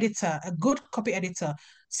good copy editor,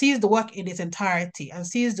 sees the work in its entirety and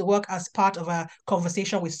sees the work as part of a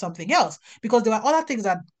conversation with something else. Because there were other things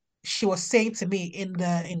that she was saying to me in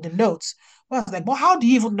the notes. Well, I was like, well, how do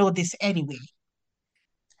you even know this anyway?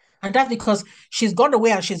 And that's because she's gone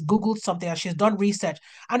away and she's Googled something and she's done research.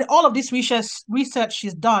 And all of this research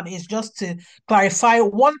she's done is just to clarify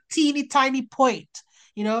one teeny tiny point,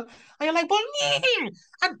 And you're like, but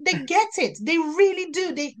and they get it. They really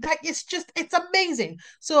do. It's amazing.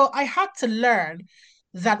 So I had to learn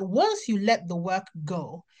that once you let the work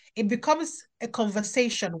go, it becomes a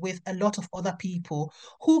conversation with a lot of other people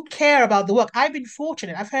who care about the work. I've been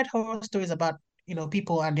fortunate. I've heard horror stories about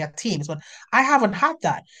people and their teams, but I haven't had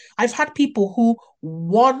that. I've had people who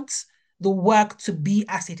want the work to be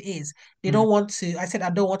as it is. They don't want to, I said,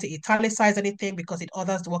 I don't want to italicize anything because it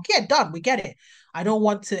others the work. Yeah, done. We get it. I don't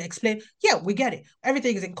want to explain. Yeah, we get it.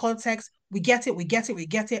 Everything is in context. We get it. We get it. We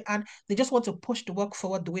get it. And they just want to push the work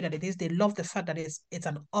forward the way that it is. They love the fact that it's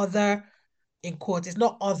an other, in quotes. It's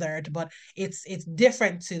not othered, but it's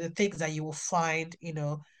different to the things that you will find,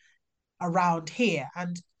 around here.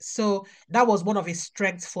 And so that was one of his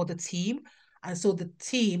strengths for the team. And so the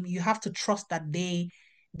team, you have to trust that they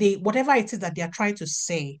whatever it is that they are trying to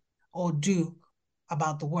say or do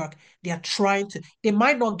about the work, they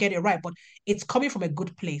might not get it right, but it's coming from a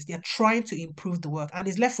good place. They're trying to improve the work. And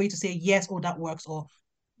it's left for you to say, yes, oh, that works, or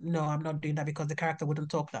no, I'm not doing that because the character wouldn't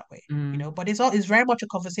talk that way. But it's very much a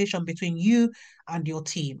conversation between you and your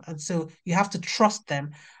team. And so you have to trust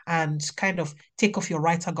them and kind of take off your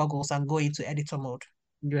writer goggles and go into editor mode.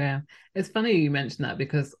 Yeah, it's funny you mentioned that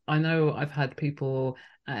because I know I've had people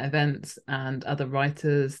at events and other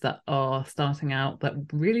writers that are starting out that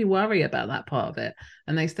really worry about that part of it.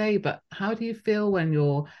 And they say, but how do you feel when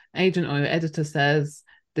your agent or your editor says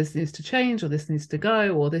this needs to change or this needs to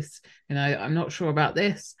go or this, I'm not sure about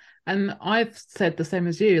this? And I've said the same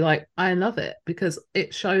as you, like, I love it because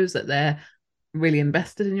it shows that they're really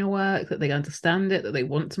invested in your work, that they understand it, that they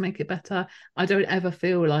want to make it better. I don't ever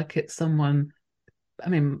feel like it's someone, I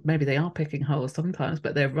mean, maybe they are picking holes sometimes,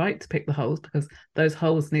 but they're right to pick the holes because those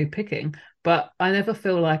holes need picking. But I never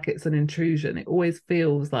feel like it's an intrusion. It always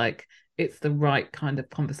feels like it's the right kind of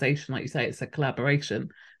conversation. Like you say, it's a collaboration.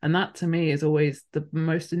 And that to me is always the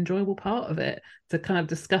most enjoyable part of it, to kind of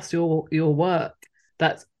discuss your work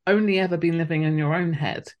that's only ever been living in your own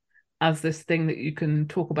head as this thing that you can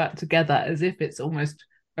talk about together as if it's almost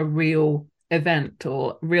a real event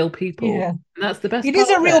or real people. Yeah. And that's the best It part is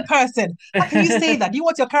a of real it. person. How can you say that? Do you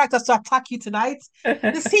want your characters to attack you tonight?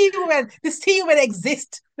 The sea women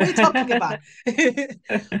exist. What are you talking about?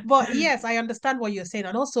 But yes, I understand what you're saying.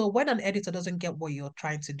 And also, when an editor doesn't get what you're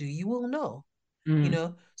trying to do, you will know.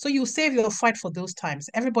 So you save your fight for those times.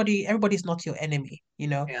 Everybody's not your enemy.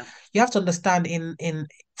 Yeah. You have to understand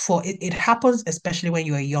it happens especially when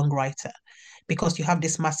you're a young writer, because you have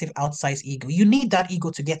this massive outsized ego. You need that ego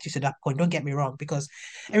to get you to that point. Don't get me wrong, because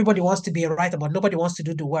everybody wants to be a writer, but nobody wants to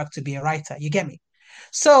do the work to be a writer. You get me?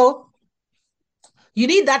 So you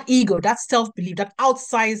need that ego, that self-belief, that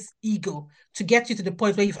outsized ego to get you to the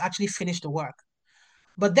point where you've actually finished the work.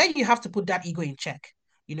 But then you have to put that ego in check.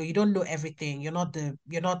 You don't know everything. You're not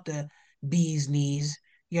the bee's knees.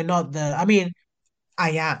 You're not I mean,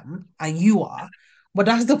 I am, and you are. But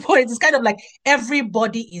that's the point. It's kind of like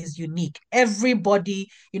everybody is unique. Everybody,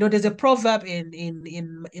 there's a proverb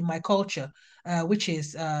in my culture, which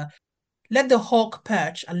is let the hawk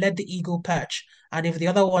perch and let the eagle perch. And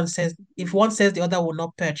if one says the other will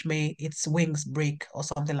not perch, may its wings break or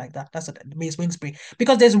something like that. That's what may its wings break.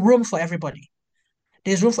 Because there's room for everybody.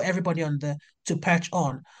 There's room for everybody to perch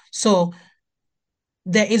on. So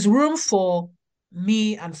there is room for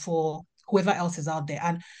me and for whoever else is out there.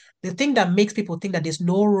 And the thing that makes people think that there's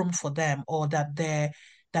no room for them or that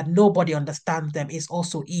nobody understands them is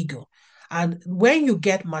also ego. And when you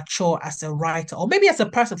get mature as a writer, or maybe as a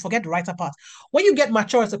person, forget the writer part. When you get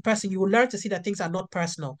mature as a person, you will learn to see that things are not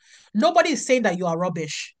personal. Nobody is saying that you are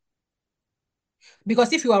rubbish.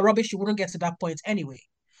 Because if you are rubbish, you wouldn't get to that point anyway.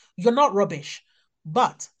 You're not rubbish.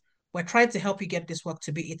 But we're trying to help you get this work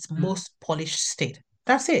to be its most polished state.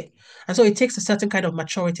 That's it. And so it takes a certain kind of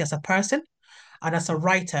maturity as a person and as a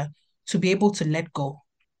writer to be able to let go,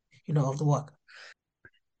 of the work.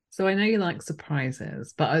 So I know you like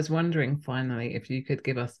surprises, but I was wondering finally if you could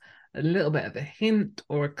give us a little bit of a hint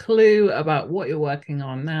or a clue about what you're working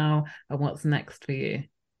on now and what's next for you.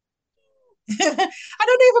 I don't know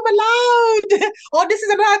if I'm allowed. Or this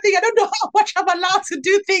is another thing. I don't know how much I'm allowed to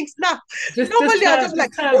do things now. Normally I'll just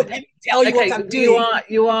like, let me tell you what I'm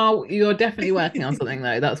doing. You're definitely working on something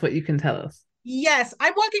though. That's what you can tell us. Yes,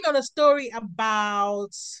 I'm working on a story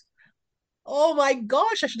about, oh my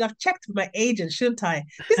gosh, I should have checked with my agent, shouldn't I?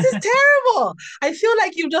 This is terrible. I feel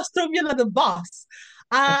like you just threw me under the bus.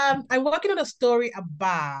 I'm working on a story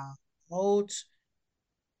about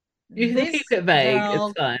You can keep it vague. Girl.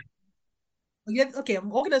 It's fine. Yeah, okay, I'm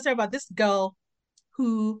working on a story about this girl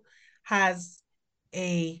who has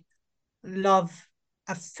a love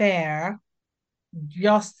affair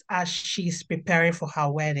just as she's preparing for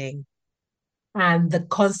her wedding, and the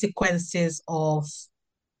consequences of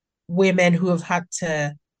women who have had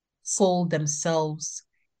to fold themselves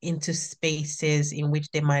into spaces in which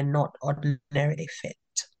they might not ordinarily fit.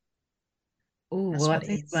 Oh, well, I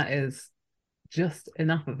think that is just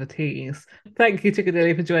enough of a tease. Thank you,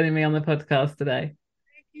 Chịkọdịlị, for joining me on the podcast today.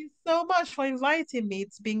 Thank you so much for inviting me.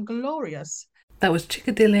 It's been glorious. That was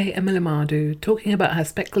Chịkọdịlị Emelụmadụ talking about her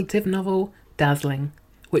speculative novel, Dazzling,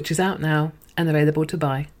 which is out now and available to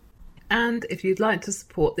buy. And if you'd like to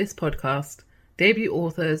support this podcast, debut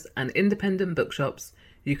authors and independent bookshops,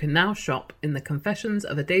 you can now shop in the Confessions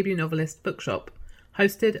of a Debut Novelist bookshop,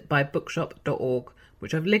 hosted by bookshop.org,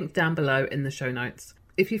 which I've linked down below in the show notes.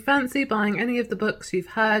 If you fancy buying any of the books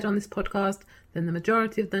you've heard on this podcast, then the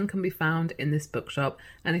majority of them can be found in this bookshop.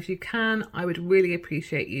 And if you can, I would really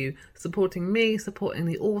appreciate you supporting me, supporting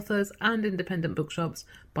the authors and independent bookshops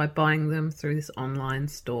by buying them through this online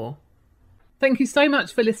store. Thank you so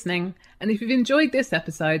much for listening. And if you've enjoyed this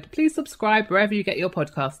episode, please subscribe wherever you get your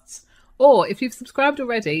podcasts. Or if you've subscribed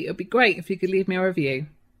already, it would be great if you could leave me a review.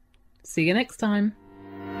 See you next time.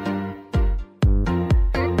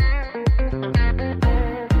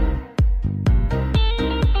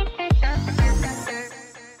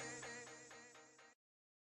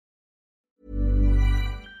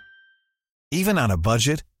 Even on a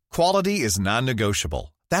budget, quality is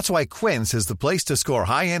non-negotiable. That's why Quince is the place to score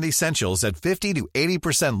high-end essentials at 50 to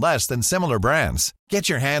 80% less than similar brands. Get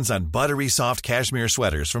your hands on buttery soft cashmere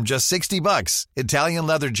sweaters from just $60, Italian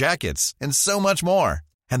leather jackets, and so much more.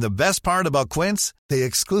 And the best part about Quince, they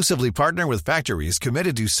exclusively partner with factories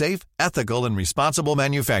committed to safe, ethical, and responsible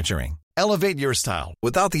manufacturing. Elevate your style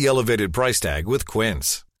without the elevated price tag with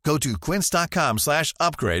Quince. Go to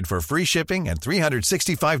quince.com/upgrade for free shipping and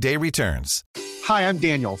 365-day returns. Hi, I'm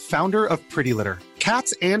Daniel, founder of Pretty Litter.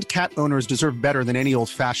 Cats and cat owners deserve better than any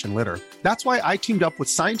old-fashioned litter. That's why I teamed up with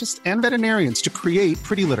scientists and veterinarians to create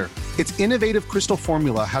Pretty Litter. Its innovative crystal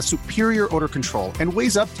formula has superior odor control and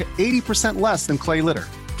weighs up to 80% less than clay litter.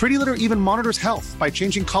 Pretty Litter even monitors health by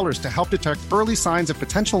changing colors to help detect early signs of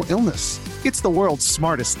potential illness. It's the world's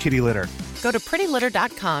smartest kitty litter. Go to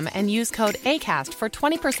prettylitter.com and use code ACAST for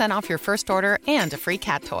 20% off your first order and a free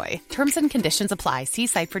cat toy. Terms and conditions apply. See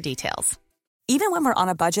site for details. Even when we're on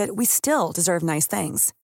a budget, we still deserve nice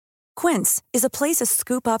things. Quince is a place to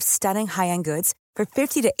scoop up stunning high-end goods for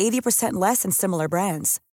 50 to 80% less than similar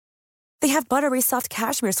brands. They have buttery soft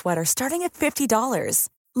cashmere sweaters starting at $50,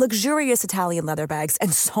 luxurious Italian leather bags,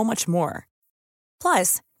 and so much more.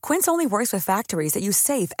 Plus, Quince only works with factories that use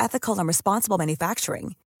safe, ethical, and responsible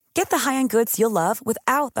manufacturing. Get the high-end goods you'll love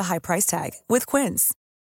without the high price tag with Quince.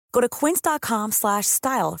 Go to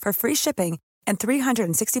quince.com/style for free shipping and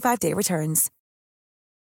 365-day returns.